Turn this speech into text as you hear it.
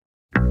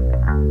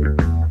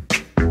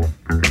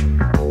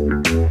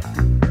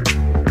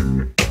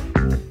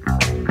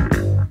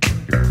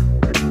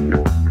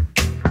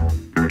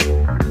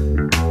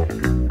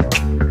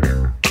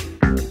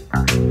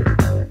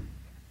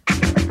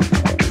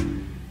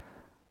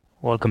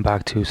Welcome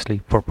back to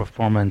Sleep for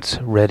Performance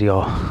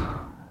Radio.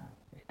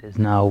 It is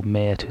now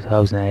May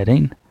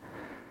 2018.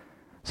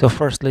 So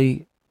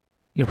firstly,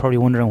 you're probably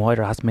wondering why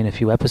there hasn't been a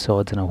few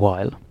episodes in a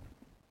while.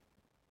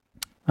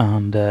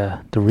 And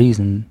the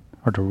reasons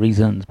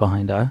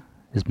behind that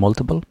is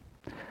multiple.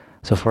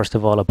 So first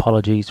of all,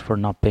 apologies for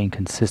not being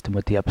consistent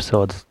with the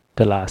episodes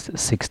the last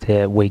 6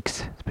 to 8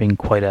 weeks. It's been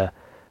quite a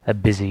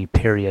busy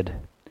period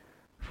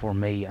for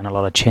me and a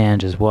lot of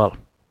change as well.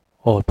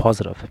 All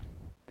positive.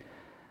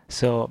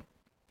 So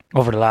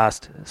over the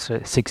last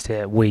 6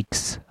 to 8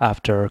 weeks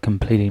after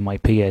completing my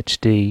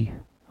PhD,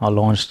 I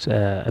launched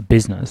a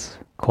business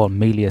called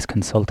Melius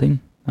Consulting,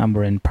 and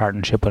we're in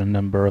partnership with a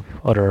number of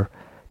other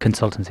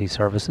consultancy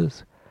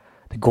services.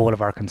 The goal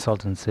of our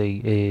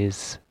consultancy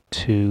is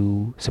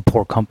to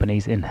support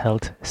companies in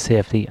health,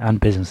 safety and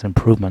business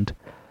improvement,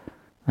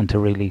 and to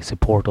really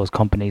support those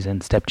companies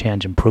in step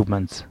change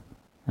improvements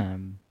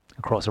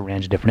across a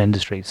range of different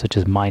industries such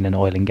as mining,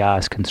 oil and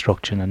gas,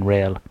 construction and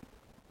rail,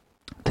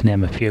 to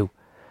name a few.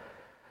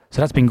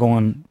 So that's been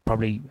going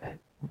probably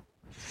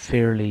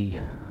fairly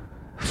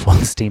full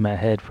steam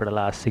ahead for the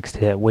last 6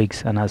 to 8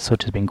 weeks, and as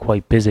such has been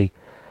quite busy.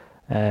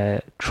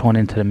 Thrown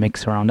into the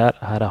mix around that,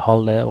 I had a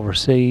holiday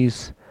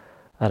overseas,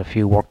 I had a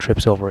few work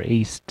trips over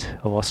east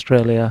of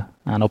Australia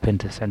and up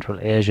into Central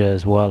Asia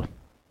as well.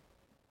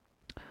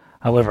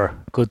 However,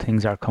 good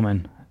things are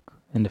coming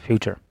in the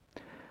future.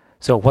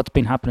 So what's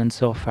been happening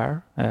so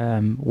far?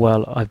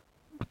 Well, I've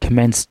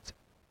commenced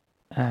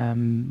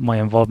my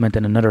involvement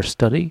in another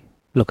study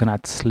looking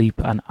at sleep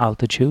and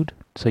altitude,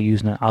 so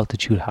using an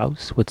altitude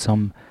house with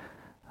some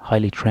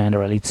highly trained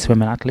or elite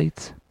swimming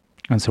athletes,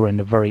 and so we're in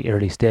the very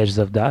early stages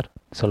of that.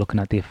 So looking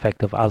at the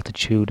effect of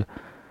altitude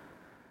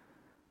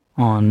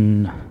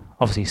on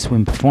obviously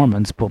swim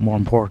performance, but more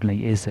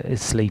importantly is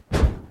sleep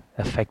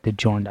affected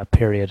during that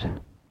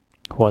period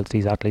whilst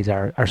these athletes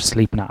are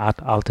sleeping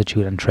at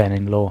altitude and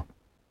training low.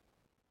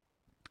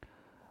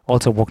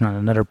 Also working on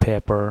another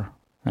paper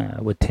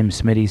with Tim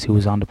Smithies, who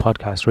was on the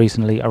podcast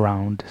recently,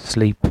 around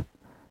sleep,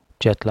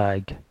 jet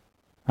lag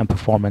and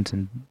performance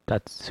in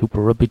that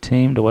Super Rugby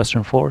team, the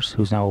Western Force,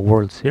 who's now a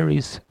World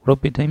Series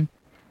rugby team,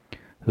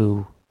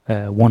 who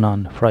won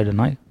on Friday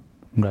night.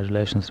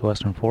 Congratulations to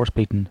Western Force,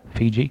 beating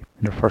Fiji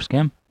in their first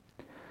game.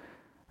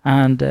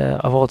 And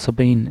I've also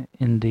been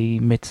in the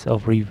midst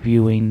of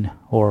reviewing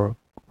or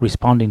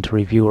responding to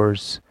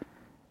reviewers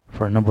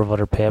for a number of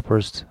other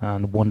papers,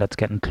 and one that's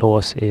getting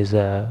close is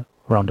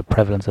around the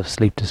prevalence of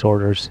sleep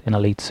disorders in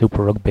elite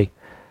Super Rugby.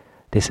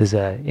 This is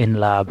a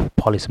in-lab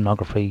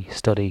polysomnography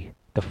study,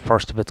 the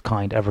first of its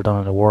kind ever done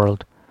in the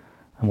world,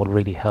 and will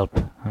really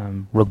help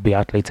rugby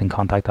athletes and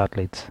contact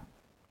athletes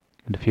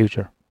in the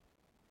future.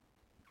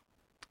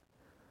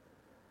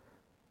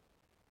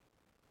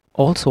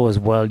 Also as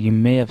well, you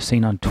may have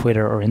seen on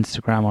Twitter or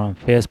Instagram or on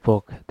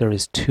Facebook, there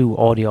is 2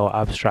 audio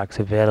abstracts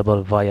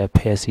available via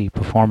Pacey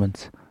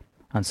Performance.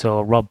 And so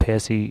Rob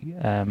Pacey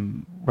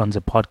runs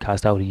a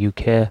podcast out of the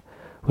UK,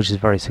 which is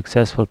very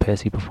successful,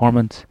 Pacey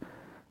Performance.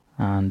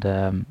 And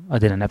I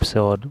did an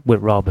episode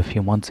with Rob a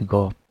few months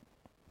ago,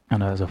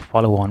 and as a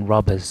follow-on,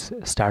 Rob has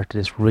started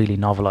this really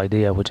novel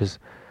idea, which is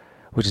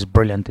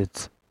brilliant.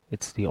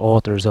 It's the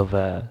authors of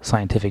a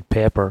scientific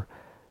paper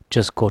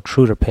just go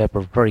through their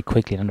paper very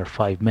quickly in under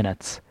 5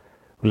 minutes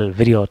with a little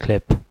video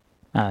clip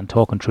and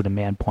talking through the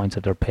main points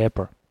of their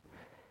paper.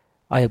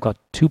 I have got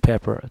two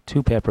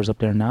papers up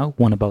there now.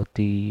 One about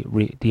the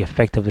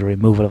effect of the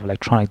removal of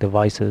electronic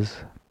devices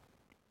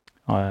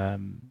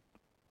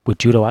with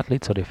judo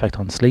athletes, so the effect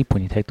on sleep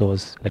when you take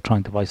those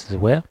electronic devices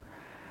away.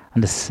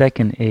 And the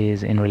second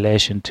is in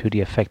relation to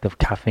the effect of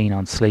caffeine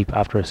on sleep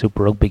after a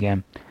Super Rugby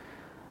game.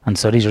 And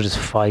so these are just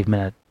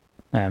 5-minute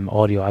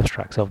audio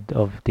abstracts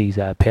of these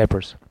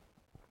papers.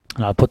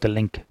 And I'll put the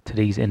link to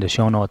these in the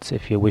show notes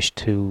if you wish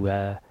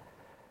to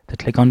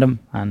click on them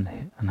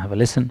and have a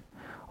listen.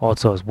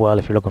 Also as well,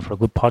 if you're looking for a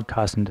good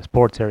podcast in the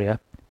sports area,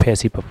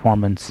 Pacey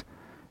Performance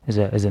is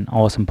an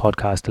awesome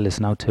podcast to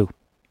listen out to.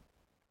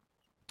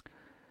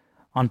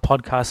 On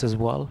podcasts as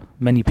well,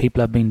 many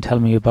people have been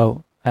telling me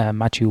about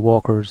Matt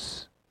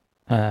Walker's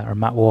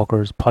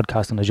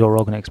podcast on the Joe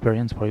Rogan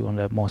Experience, probably one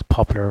of the most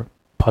popular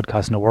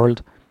podcasts in the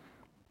world.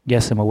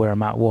 Yes, I'm aware of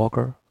Matt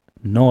Walker.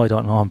 No, I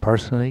don't know him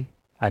personally.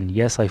 And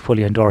yes, I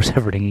fully endorse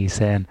everything he's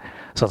saying.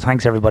 So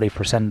thanks everybody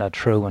for sending that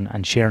through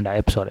and sharing that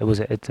episode.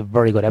 It's a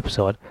very good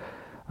episode,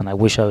 and I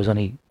wish I was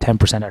only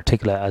 10%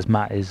 articulate as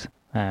Matt is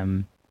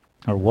or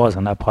was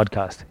on that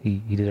podcast. He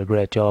did a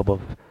great job of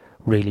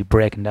really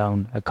breaking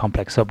down a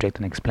complex subject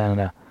and explaining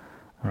it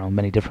around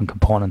many different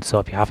components. So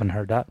if you haven't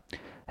heard that,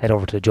 head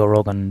over to the Joe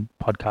Rogan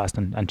podcast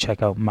and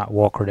check out Matt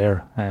Walker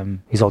there.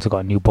 He's also got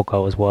a new book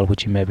out as well,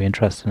 which you may be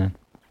interested in.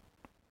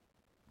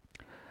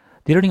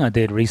 The other thing I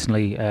did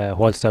recently,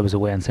 whilst I was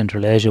away in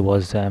Central Asia,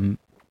 was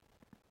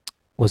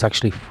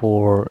actually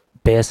for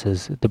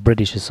BASES, the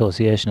British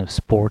Association of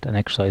Sport and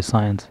Exercise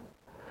Science,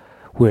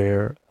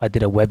 where I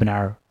did a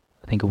webinar.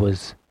 I think it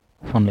was,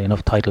 funnily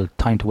enough, titled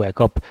 "Time to Wake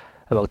Up,"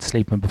 about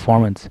sleep and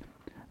performance.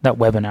 That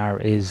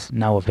webinar is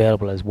now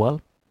available as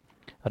well.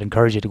 I'd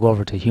encourage you to go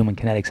over to Human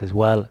Kinetics as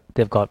well.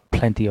 They've got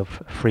plenty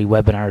of free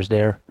webinars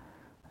there,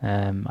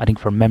 I think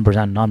for members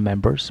and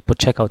non-members, but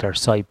check out their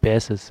site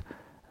Basis.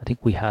 I think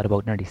we had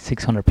about nearly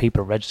 600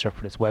 people register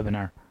for this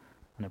webinar,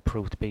 and it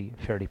proved to be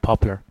fairly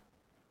popular.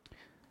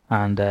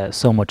 And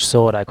so much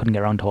so that I couldn't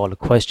get around to all the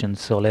questions,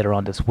 so later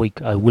on this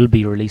week I will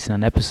be releasing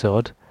an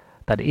episode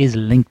that is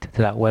linked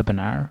to that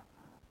webinar,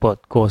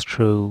 but goes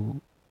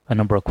through a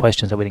number of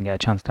questions that we didn't get a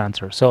chance to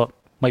answer. So it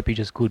might be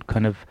just good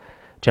kind of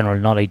general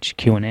knowledge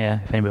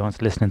Q&A if anybody wants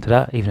to listen to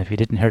that, even if you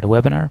didn't hear the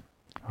webinar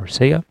or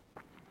see it.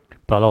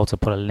 But I'll also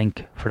put a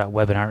link for that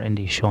webinar in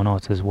the show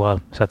notes as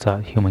well. So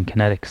that's Human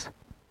Kinetics.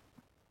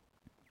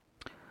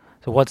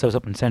 So whilst I was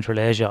up in Central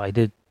Asia, I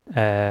did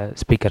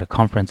speak at a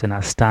conference in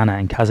Astana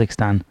in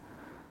Kazakhstan.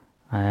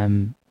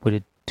 We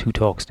did 2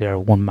 talks there,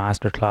 1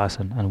 masterclass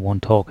and 1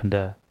 talk in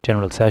the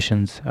general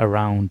sessions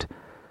around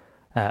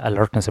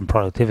alertness and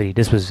productivity.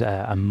 This was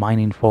a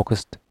mining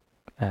focused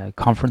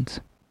conference,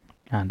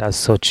 and as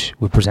such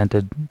we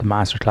presented the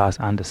masterclass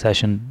and the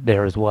session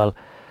there as well.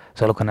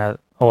 So looking at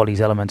all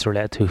these elements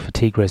related to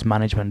fatigue risk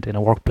management in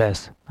a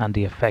workplace and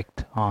the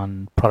effect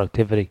on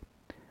productivity.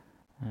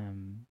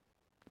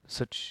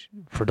 Such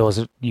for those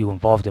of you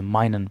involved in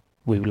mining,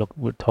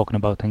 we're talking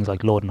about things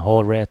like load and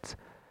haul rates,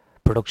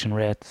 production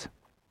rates,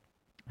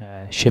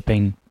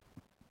 shipping,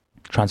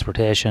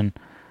 transportation,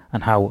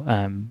 and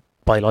how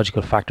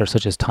biological factors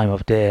such as time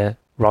of day,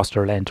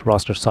 roster length,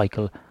 roster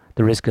cycle,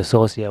 the risk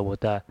associated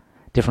with that,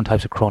 different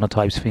types of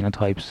chronotypes,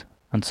 phenotypes,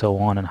 and so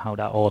on, and how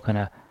that all kind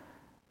of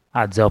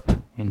adds up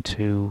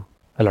into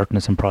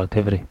alertness and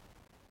productivity.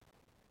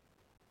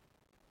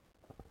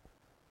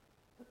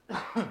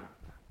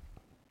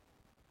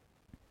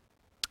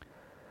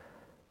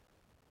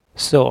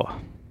 So,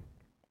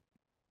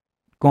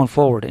 going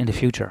forward in the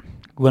future,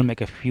 we'll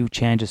make a few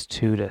changes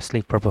to the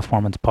Sleep for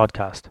Performance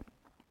podcast.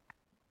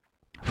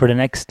 For the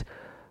next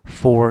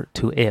 4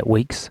 to 8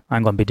 weeks,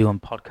 I'm going to be doing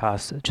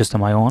podcasts just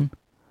on my own,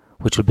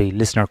 which will be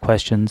listener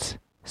questions,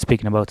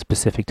 speaking about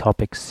specific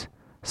topics,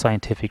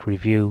 scientific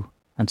review,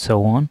 and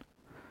so on.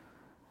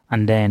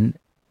 And then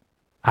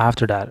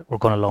after that, we're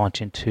going to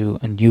launch into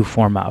a new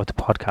format of the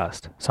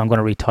podcast. So I'm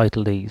going to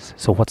retitle these.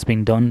 So what's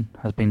been done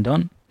has been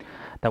done.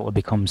 That will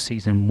become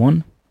season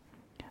 1.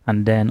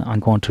 And then I'm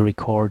going to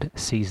record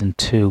season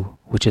 2,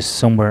 which is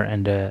somewhere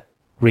in the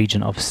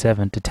region of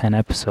 7 to 10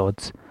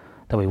 episodes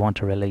that we want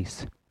to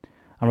release.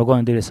 And we're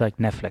going to do this like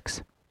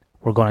Netflix.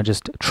 We're going to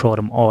just throw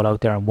them all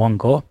out there in one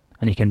go,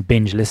 and you can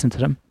binge listen to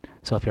them.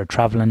 So if you're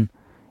traveling,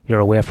 you're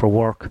away for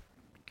work,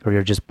 or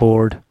you're just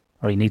bored,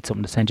 or you need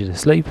something to send you to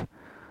sleep,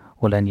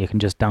 well then you can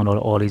just download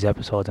all these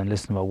episodes and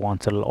listen to them at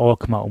once. It'll all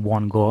come out in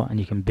one go, and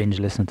you can binge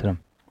listen to them.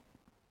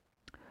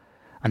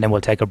 And then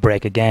we'll take a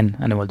break again,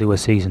 and then we'll do a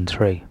season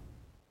 3.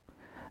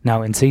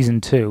 Now in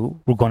season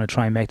 2, we're going to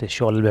try and make the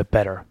show a little bit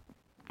better.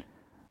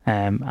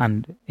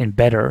 And in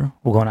better,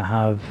 we're going to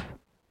have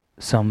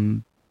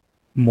some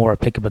more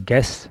applicable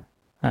guests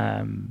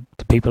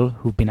to people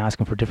who've been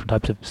asking for different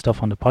types of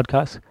stuff on the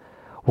podcast.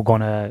 We're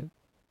going to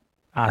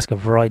ask a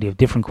variety of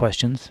different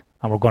questions,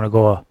 and we're going to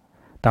go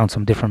down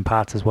some different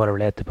paths as well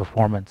related to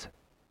performance.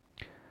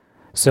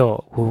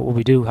 So what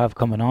we do have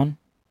coming on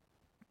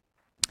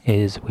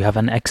is we have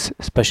an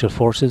ex-Special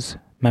Forces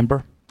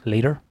member,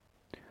 leader.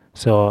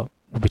 So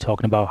we'll be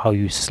talking about how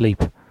you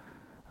sleep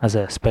as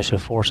a Special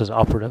Forces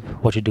operative,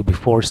 what you do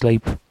before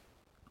sleep,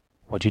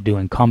 what you do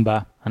in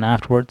combat and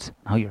afterwards,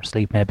 and how your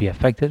sleep may be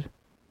affected.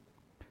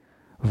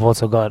 We've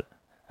also got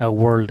a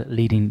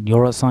world-leading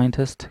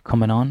neuroscientist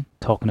coming on,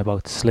 talking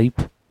about sleep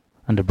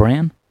and the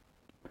brain,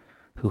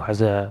 who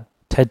has a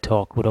TED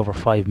Talk with over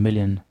 5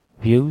 million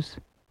views.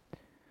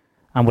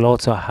 And we'll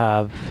also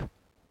have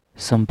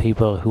some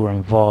people who are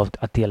involved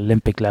at the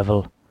Olympic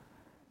level,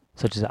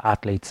 such as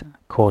athletes,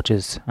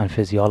 coaches, and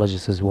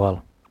physiologists as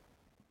well.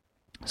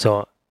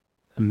 So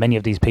many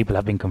of these people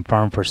have been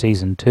confirmed for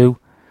season 2,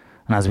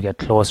 and as we get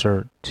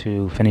closer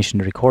to finishing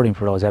the recording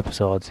for those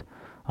episodes,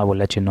 I will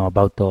let you know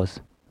about those.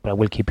 But I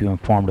will keep you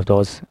informed of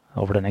those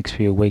over the next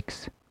few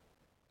weeks.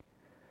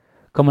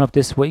 Coming up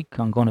this week,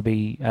 I'm going to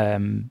be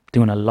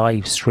doing a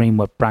live stream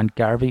with Brant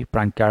Garvey.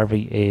 Brant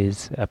Garvey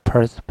is a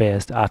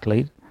Perth-based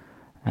athlete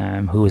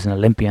who is an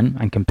Olympian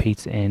and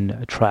competes in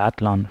a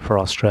triathlon for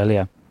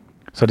Australia.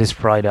 So this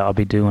Friday I'll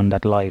be doing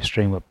that live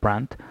stream with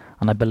Brant,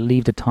 and I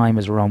believe the time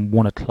is around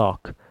 1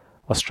 o'clock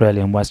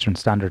Australian Western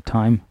Standard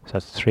Time, so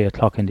that's 3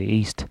 o'clock in the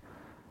East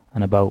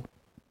and about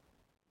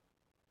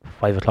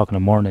 5 o'clock in the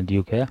morning in the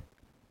UK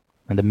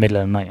and the middle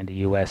of the night in the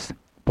US.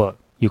 But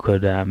you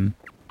could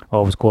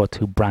always go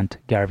to Brant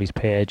Garvey's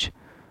page,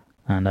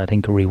 and I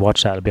think a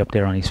rewatch that will be up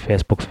there on his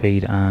Facebook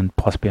feed and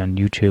possibly on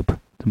YouTube, so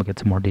we'll get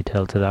some more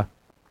detail to that.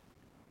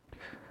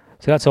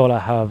 So that's all I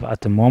have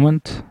at the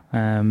moment.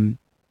 Plenty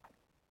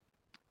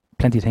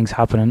of things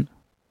happening,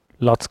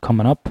 lots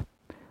coming up.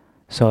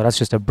 So that's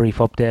just a brief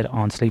update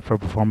on Sleep for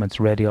Performance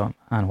Radio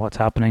and what's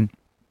happening.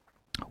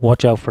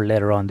 Watch out for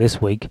later on this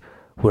week,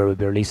 where we'll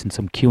be releasing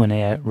some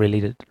Q&A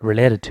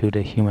related to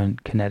the Human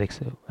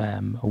Kinetics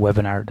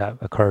webinar that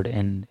occurred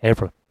in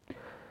April.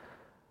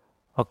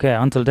 Okay,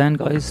 until then,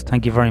 guys,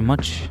 thank you very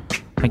much.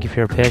 Thank you for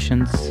your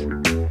patience,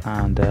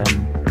 and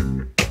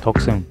talk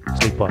soon.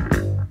 Sleep well.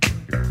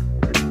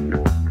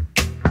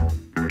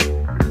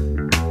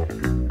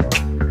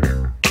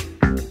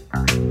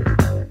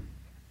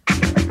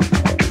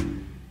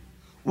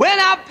 When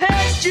I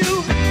passed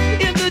you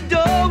in the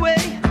doorway,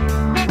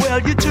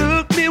 well, you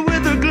took me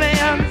with a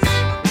glance.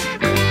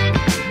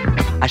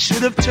 I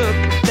should have took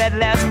that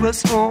last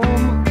bus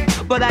home,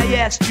 but I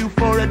asked you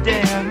for a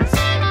dance.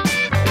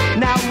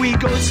 Now we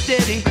go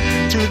steady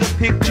to the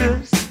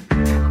pictures.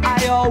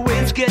 I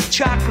always get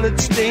chocolate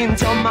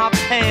stains on my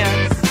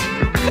pants.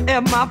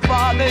 And my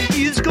father,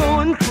 he's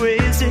going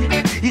crazy.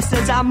 He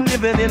says I'm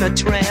living in a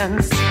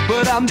trance,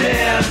 but I'm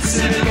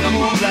dancing in the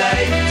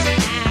moonlight.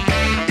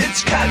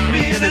 It's caught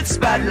me in its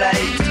spotlight.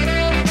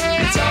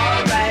 It's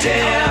alright,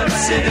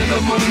 dancing in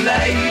the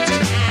moonlight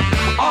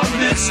on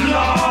this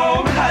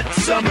long hot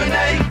summer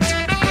night.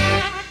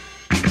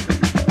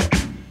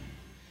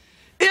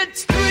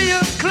 It's 3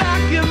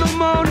 o'clock in the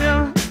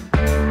morning,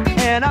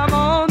 and I'm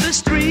on the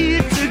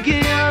streets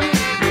again.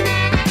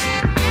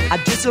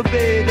 I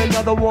disobeyed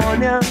another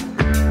warning.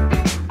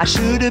 I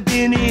should have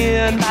been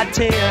in by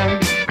 10.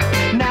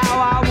 Now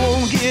I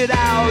won't get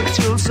out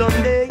till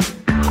Sunday.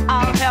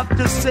 I'll have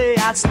to say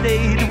I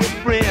stayed with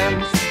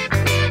friends.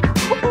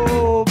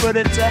 Oh, but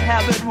it's a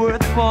habit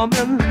worth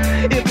forming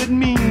if it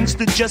means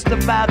to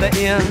justify the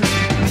end.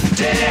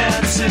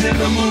 Dancing in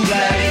the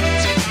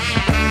moonlight,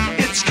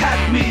 it's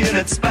caught me in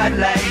its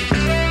spotlight.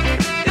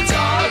 It's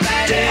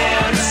alright,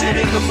 dancing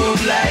in the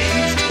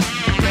moonlight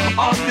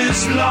on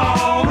this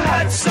long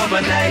hot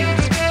summer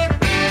night.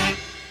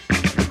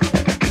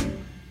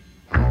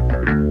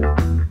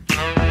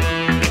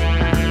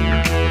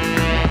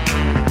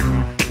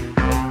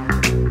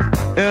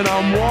 And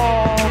I'm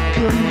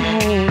walking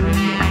home.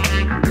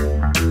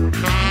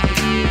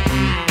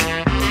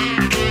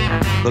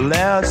 The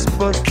last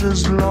bus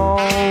is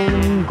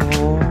long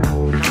gone,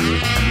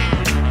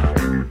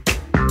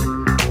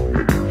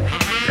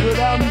 but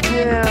I'm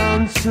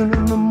dancing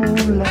in the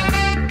moonlight.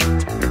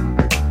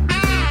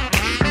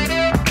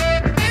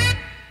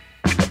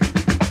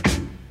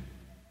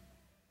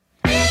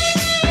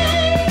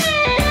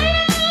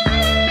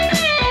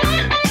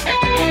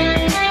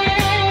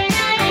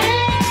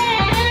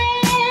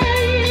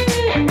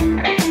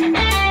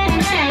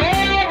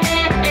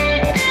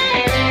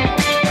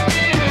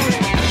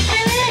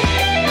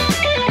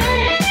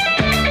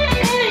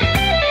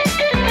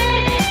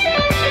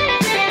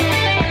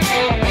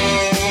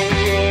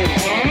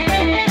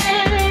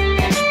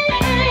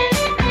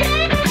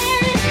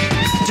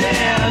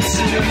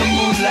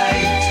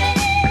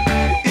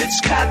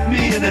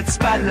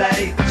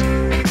 Spotlight,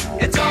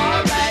 it's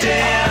alright,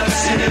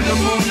 dancing in the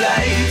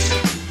moonlight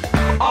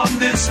on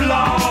this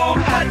long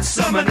hot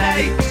summer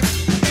night.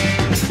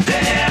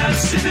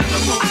 Dancing in the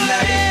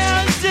moonlight.